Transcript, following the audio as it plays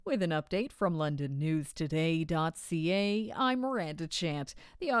With an update from LondonNewsToday.ca, I'm Miranda Chant.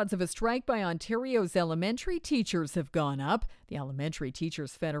 The odds of a strike by Ontario's elementary teachers have gone up. The Elementary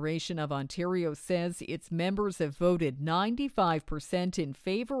Teachers Federation of Ontario says its members have voted 95% in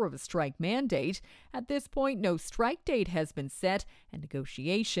favour of a strike mandate. At this point, no strike date has been set and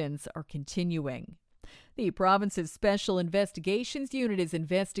negotiations are continuing. The province's Special Investigations Unit is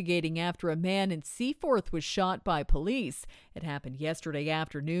investigating after a man in Seaforth was shot by police. It happened yesterday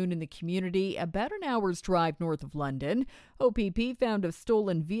afternoon in the community, about an hour's drive north of London. OPP found a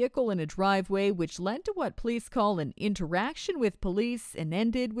stolen vehicle in a driveway, which led to what police call an interaction with police and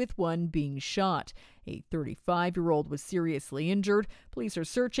ended with one being shot. A 35-year-old was seriously injured. Police are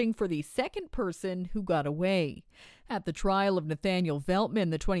searching for the second person who got away. At the trial of Nathaniel Veltman,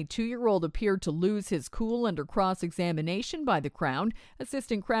 the 22-year-old appeared to lose his cool under cross-examination by the Crown.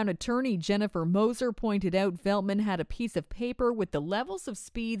 Assistant Crown Attorney Jennifer Moser pointed out Veltman had a piece of paper with the levels of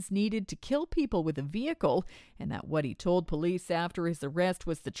speeds needed to kill people with a vehicle, and that what he told police after his arrest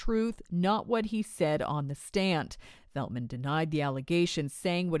was the truth, not what he said on the stand. Veltman denied the allegations,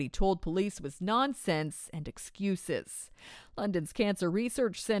 saying what he told police was nonsense and excuses. London's Cancer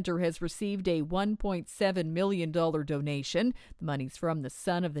Research Centre has received a $1.7 million donation. The money's from the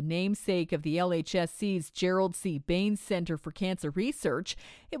son of the namesake of the LHSC's Gerald C. Baines Centre for Cancer Research.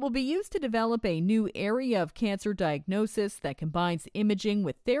 It will be used to develop a new area of cancer diagnosis that combines imaging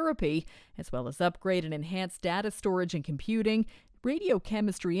with therapy, as well as upgrade and enhance data storage and computing,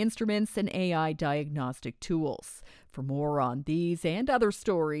 radiochemistry instruments, and AI diagnostic tools. For more on these and other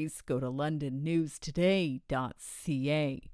stories, go to londonnewstoday.ca.